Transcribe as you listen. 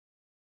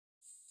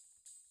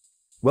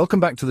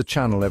Welcome back to the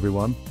channel,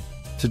 everyone.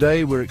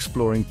 Today we're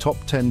exploring top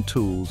 10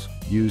 tools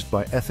used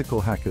by ethical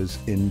hackers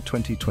in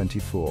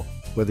 2024.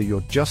 Whether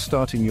you're just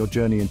starting your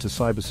journey into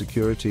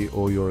cybersecurity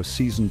or you're a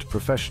seasoned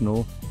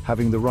professional,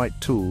 having the right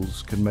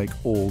tools can make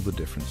all the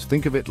difference.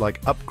 Think of it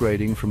like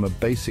upgrading from a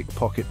basic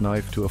pocket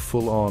knife to a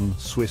full-on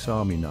Swiss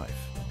Army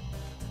knife.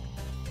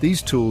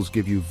 These tools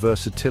give you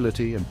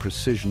versatility and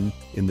precision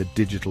in the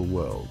digital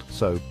world.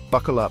 So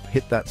buckle up,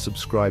 hit that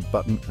subscribe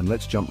button, and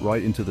let's jump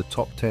right into the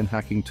top 10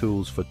 hacking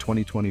tools for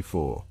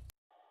 2024.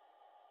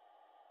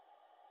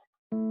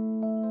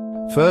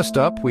 First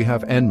up, we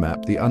have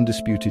Nmap, the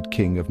undisputed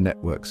king of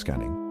network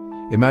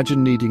scanning.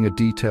 Imagine needing a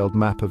detailed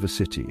map of a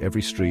city,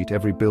 every street,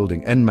 every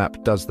building.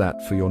 Nmap does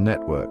that for your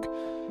network.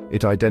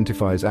 It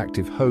identifies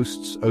active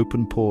hosts,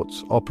 open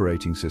ports,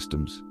 operating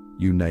systems.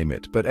 You name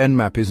it. But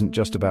Nmap isn't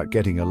just about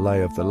getting a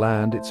lay of the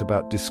land, it's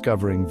about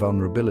discovering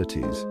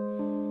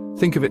vulnerabilities.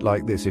 Think of it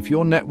like this: if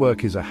your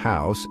network is a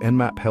house,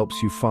 Nmap helps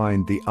you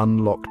find the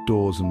unlocked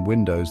doors and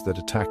windows that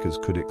attackers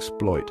could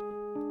exploit.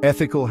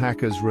 Ethical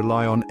hackers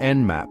rely on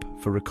Nmap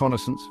for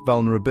reconnaissance,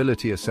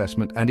 vulnerability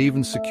assessment, and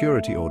even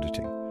security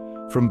auditing.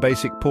 From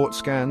basic port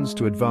scans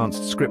to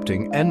advanced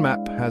scripting,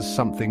 Nmap has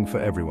something for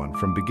everyone,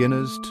 from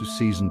beginners to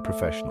seasoned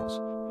professionals.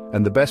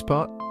 And the best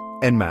part?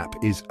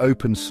 Nmap is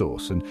open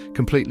source and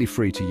completely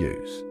free to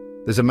use.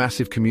 There's a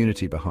massive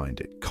community behind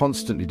it,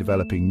 constantly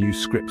developing new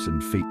scripts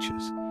and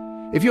features.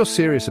 If you're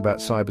serious about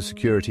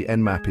cybersecurity,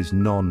 Nmap is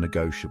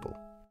non-negotiable.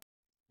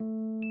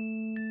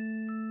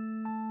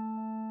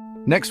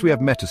 Next, we have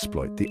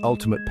Metasploit, the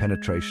ultimate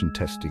penetration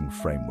testing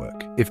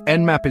framework. If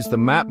Nmap is the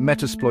map,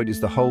 Metasploit is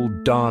the whole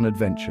darn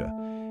adventure.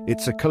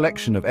 It's a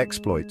collection of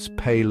exploits,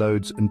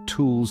 payloads, and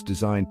tools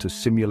designed to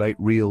simulate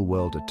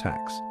real-world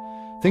attacks.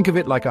 Think of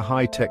it like a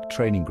high-tech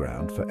training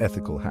ground for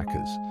ethical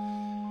hackers.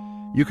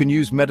 You can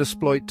use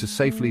Metasploit to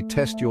safely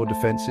test your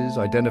defenses,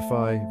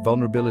 identify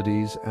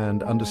vulnerabilities,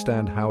 and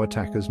understand how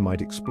attackers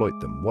might exploit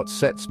them. What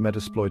sets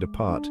Metasploit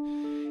apart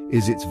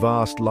is its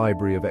vast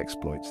library of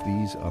exploits.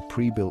 These are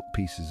pre-built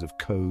pieces of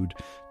code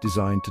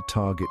designed to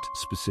target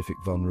specific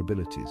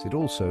vulnerabilities. It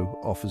also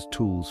offers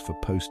tools for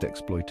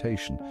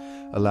post-exploitation,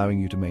 allowing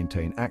you to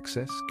maintain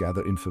access,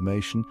 gather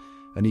information,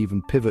 and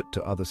even pivot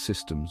to other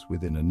systems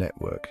within a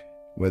network.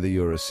 Whether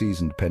you're a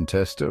seasoned pen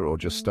tester or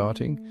just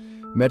starting,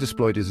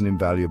 Metasploit is an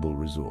invaluable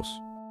resource.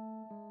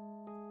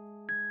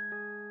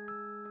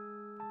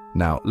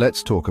 Now,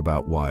 let's talk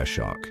about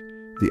Wireshark,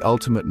 the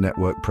ultimate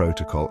network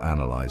protocol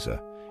analyzer.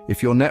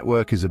 If your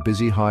network is a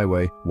busy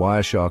highway,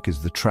 Wireshark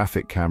is the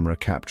traffic camera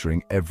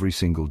capturing every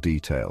single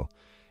detail.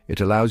 It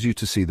allows you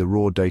to see the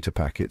raw data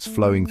packets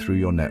flowing through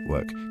your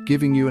network,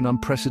 giving you an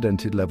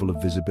unprecedented level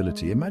of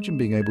visibility. Imagine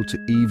being able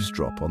to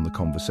eavesdrop on the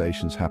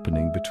conversations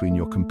happening between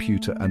your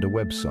computer and a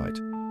website.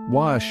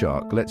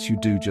 Wireshark lets you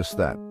do just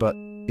that, but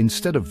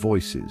instead of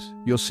voices,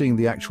 you're seeing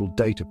the actual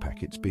data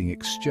packets being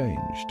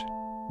exchanged.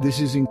 This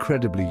is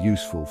incredibly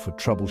useful for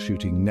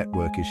troubleshooting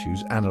network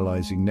issues,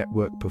 analyzing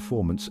network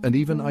performance, and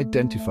even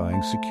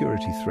identifying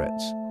security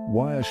threats.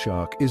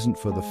 Wireshark isn't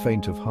for the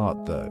faint of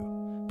heart, though.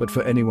 But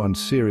for anyone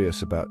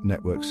serious about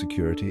network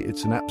security,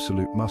 it's an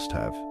absolute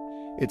must-have.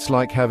 It's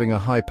like having a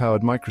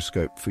high-powered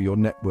microscope for your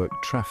network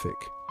traffic.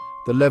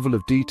 The level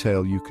of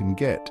detail you can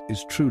get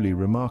is truly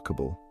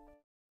remarkable.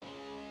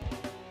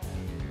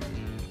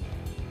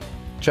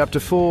 Chapter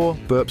 4,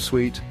 Burp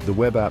Suite, the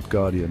Web App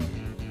Guardian.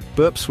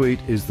 Burp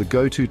Suite is the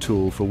go-to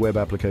tool for web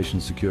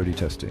application security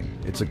testing.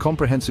 It's a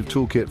comprehensive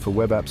toolkit for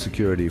web app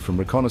security, from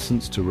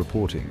reconnaissance to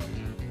reporting.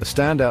 A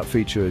standout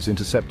feature is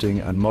intercepting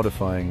and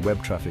modifying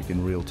web traffic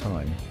in real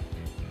time.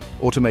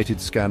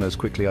 Automated scanners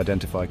quickly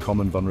identify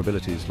common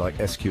vulnerabilities like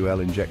SQL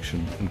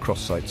injection and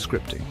cross-site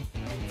scripting.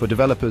 For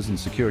developers and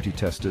security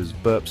testers,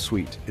 Burp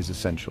Suite is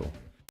essential.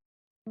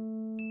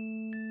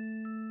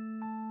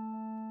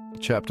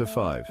 Chapter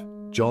 5.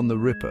 John the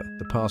Ripper,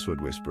 the Password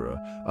Whisperer.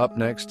 Up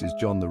next is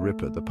John the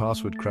Ripper, the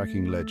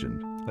password-cracking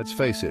legend. Let's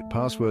face it,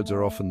 passwords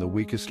are often the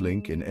weakest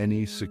link in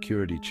any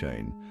security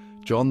chain.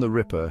 John the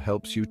Ripper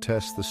helps you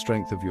test the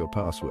strength of your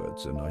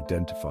passwords and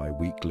identify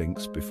weak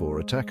links before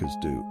attackers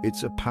do.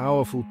 It's a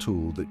powerful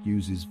tool that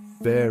uses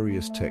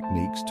various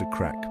techniques to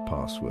crack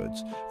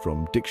passwords,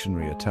 from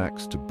dictionary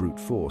attacks to brute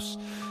force.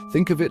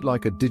 Think of it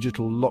like a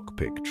digital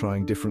lockpick,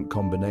 trying different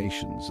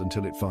combinations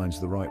until it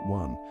finds the right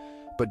one.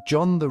 But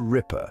John the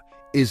Ripper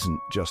isn't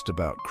just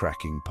about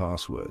cracking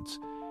passwords.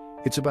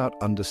 It's about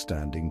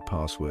understanding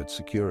password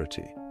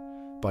security.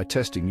 By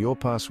testing your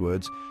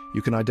passwords,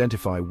 you can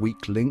identify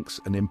weak links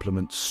and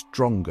implement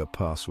stronger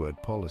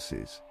password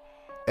policies.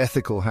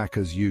 Ethical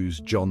hackers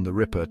use John the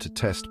Ripper to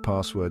test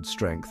password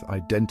strength,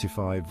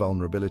 identify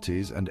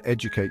vulnerabilities, and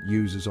educate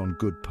users on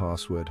good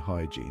password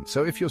hygiene.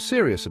 So if you're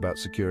serious about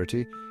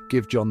security,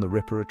 give John the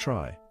Ripper a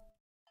try.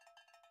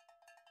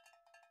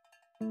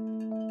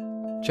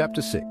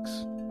 Chapter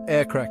 6.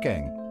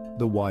 Aircrack-ng,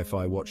 the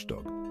Wi-Fi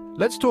watchdog.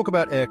 Let's talk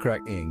about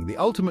Aircrack-ng, the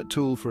ultimate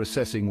tool for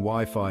assessing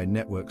Wi-Fi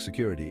network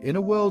security. In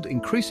a world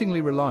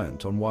increasingly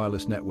reliant on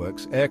wireless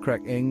networks,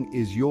 Aircrack-ng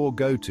is your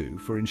go-to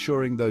for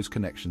ensuring those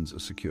connections are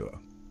secure.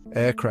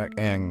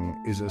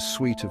 Aircrack-ng is a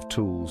suite of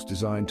tools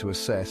designed to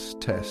assess,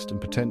 test, and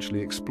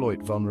potentially exploit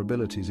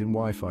vulnerabilities in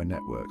Wi-Fi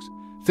networks.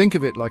 Think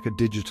of it like a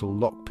digital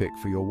lockpick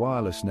for your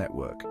wireless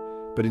network,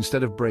 but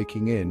instead of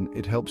breaking in,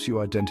 it helps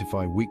you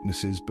identify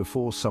weaknesses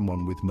before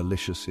someone with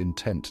malicious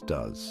intent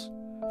does.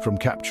 From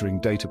capturing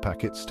data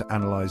packets to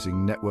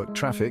analyzing network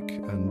traffic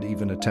and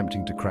even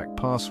attempting to crack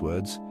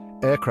passwords,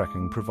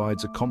 Aircrack-ng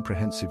provides a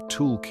comprehensive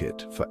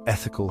toolkit for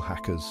ethical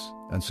hackers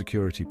and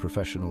security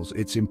professionals.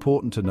 It's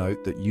important to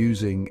note that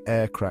using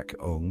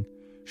Aircrack-ng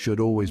should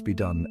always be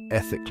done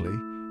ethically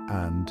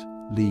and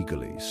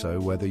legally. So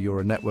whether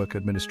you're a network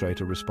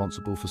administrator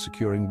responsible for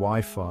securing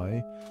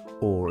Wi-Fi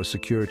or a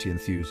security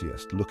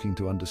enthusiast looking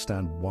to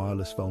understand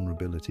wireless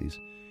vulnerabilities,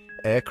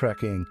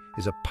 Aircrack-ng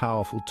is a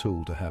powerful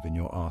tool to have in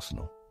your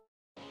arsenal.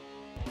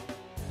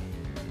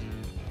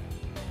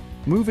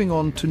 Moving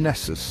on to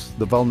Nessus,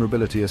 the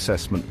vulnerability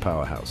assessment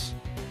powerhouse.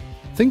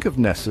 Think of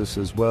Nessus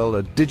as, well,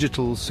 a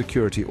digital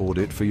security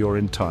audit for your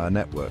entire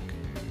network.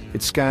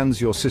 It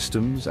scans your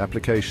systems,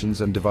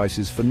 applications, and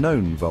devices for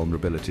known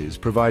vulnerabilities,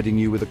 providing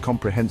you with a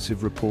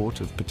comprehensive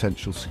report of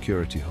potential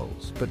security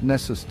holes. But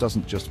Nessus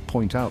doesn't just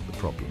point out the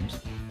problems,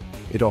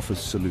 it offers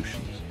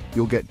solutions.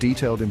 You'll get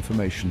detailed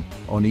information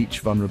on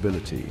each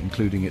vulnerability,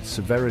 including its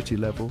severity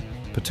level,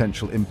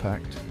 potential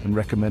impact, and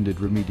recommended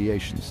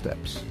remediation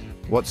steps.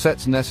 What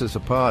sets Nessus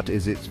apart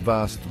is its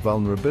vast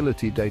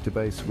vulnerability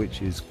database,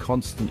 which is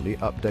constantly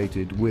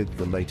updated with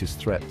the latest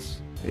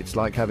threats. It's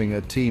like having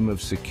a team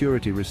of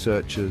security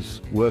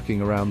researchers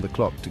working around the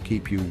clock to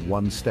keep you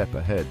one step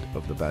ahead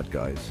of the bad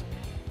guys.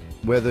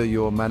 Whether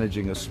you're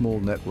managing a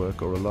small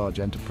network or a large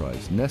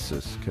enterprise,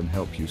 Nessus can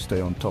help you stay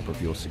on top of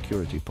your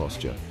security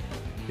posture.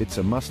 It's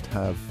a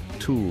must-have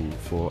tool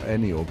for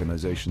any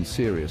organization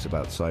serious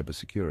about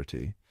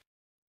cybersecurity.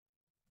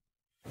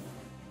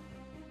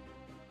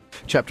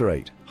 Chapter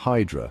 8.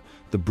 Hydra,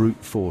 the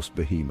brute force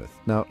behemoth.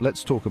 Now,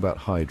 let's talk about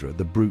Hydra,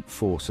 the brute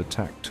force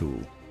attack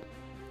tool.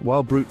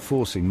 While brute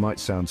forcing might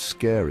sound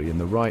scary in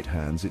the right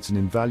hands, it's an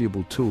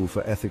invaluable tool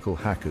for ethical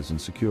hackers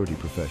and security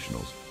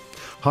professionals.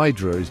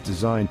 Hydra is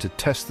designed to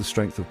test the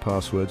strength of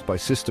passwords by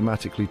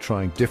systematically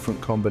trying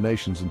different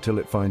combinations until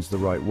it finds the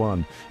right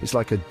one. It's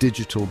like a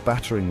digital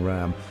battering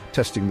ram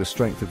testing the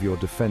strength of your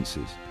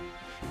defenses.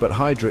 But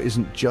Hydra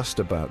isn't just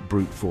about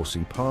brute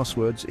forcing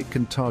passwords, it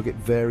can target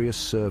various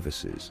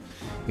services,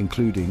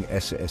 including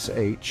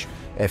SSH,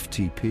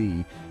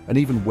 FTP, and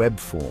even web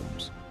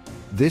forms.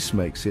 This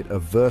makes it a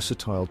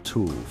versatile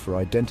tool for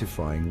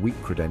identifying weak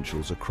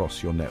credentials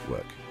across your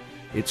network.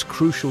 It's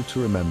crucial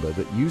to remember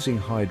that using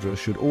Hydra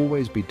should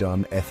always be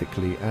done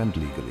ethically and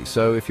legally.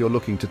 So if you're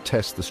looking to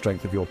test the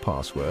strength of your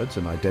passwords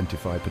and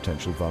identify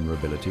potential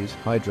vulnerabilities,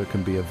 Hydra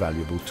can be a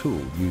valuable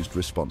tool, used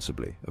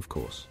responsibly, of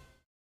course.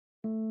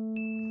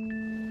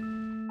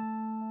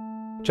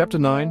 Chapter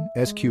 9.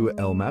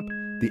 SQLmap,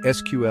 the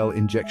SQL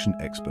injection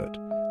expert.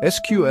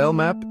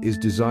 SQLmap is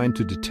designed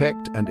to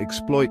detect and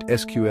exploit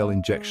SQL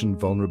injection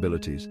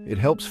vulnerabilities. It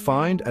helps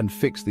find and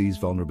fix these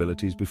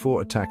vulnerabilities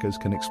before attackers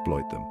can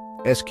exploit them.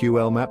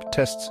 SQLmap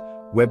tests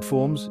web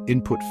forms,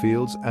 input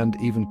fields, and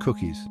even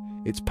cookies.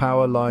 Its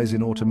power lies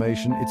in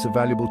automation. It's a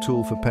valuable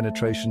tool for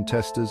penetration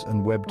testers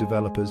and web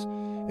developers.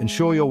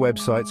 Ensure your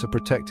websites are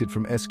protected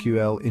from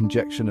SQL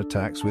injection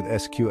attacks with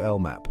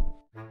SQLmap.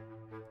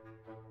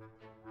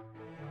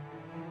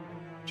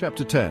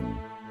 Chapter 10.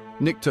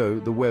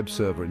 Nikto, the web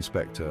server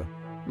inspector.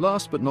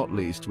 Last but not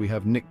least, we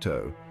have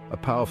Nikto, a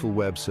powerful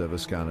web server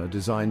scanner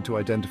designed to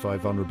identify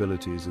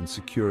vulnerabilities and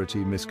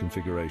security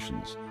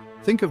misconfigurations.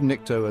 Think of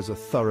Nikto as a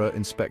thorough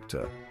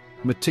inspector,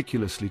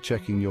 meticulously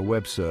checking your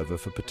web server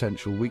for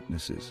potential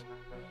weaknesses.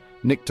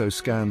 Nikto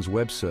scans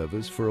web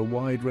servers for a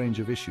wide range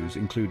of issues,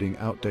 including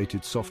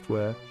outdated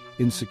software,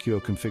 insecure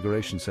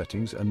configuration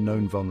settings, and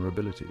known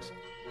vulnerabilities.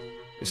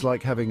 It's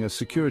like having a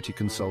security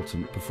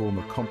consultant perform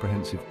a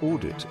comprehensive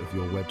audit of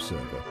your web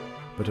server,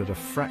 but at a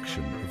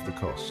fraction of the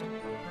cost.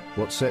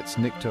 What sets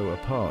Nikto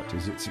apart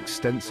is its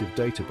extensive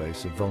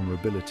database of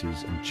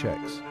vulnerabilities and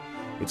checks.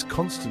 It's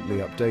constantly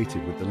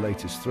updated with the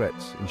latest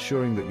threats,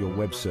 ensuring that your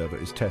web server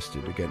is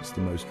tested against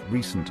the most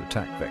recent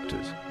attack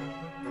vectors.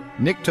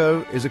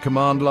 Nikto is a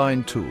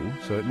command-line tool,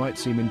 so it might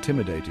seem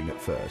intimidating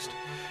at first.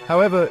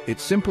 However,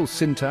 its simple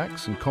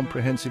syntax and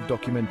comprehensive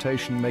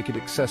documentation make it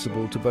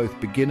accessible to both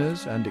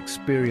beginners and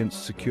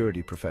experienced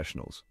security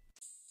professionals.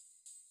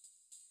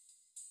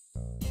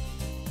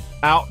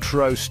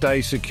 Outro,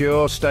 stay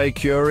secure, stay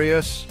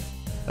curious.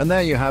 And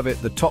there you have it,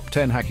 the top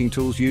 10 hacking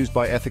tools used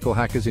by ethical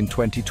hackers in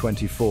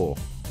 2024.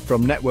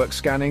 From network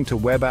scanning to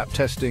web app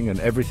testing and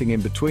everything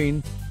in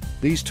between,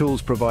 these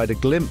tools provide a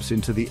glimpse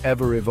into the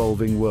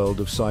ever-evolving world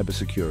of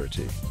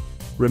cybersecurity.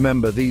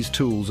 Remember, these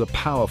tools are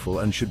powerful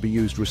and should be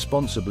used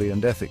responsibly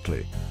and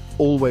ethically.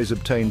 Always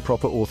obtain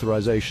proper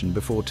authorization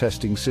before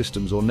testing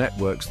systems or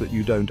networks that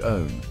you don't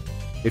own.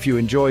 If you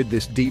enjoyed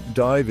this deep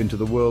dive into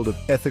the world of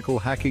ethical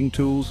hacking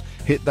tools,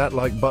 hit that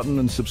like button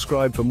and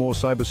subscribe for more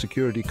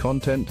cybersecurity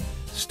content.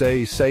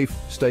 Stay safe,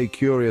 stay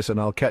curious, and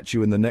I'll catch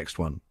you in the next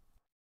one.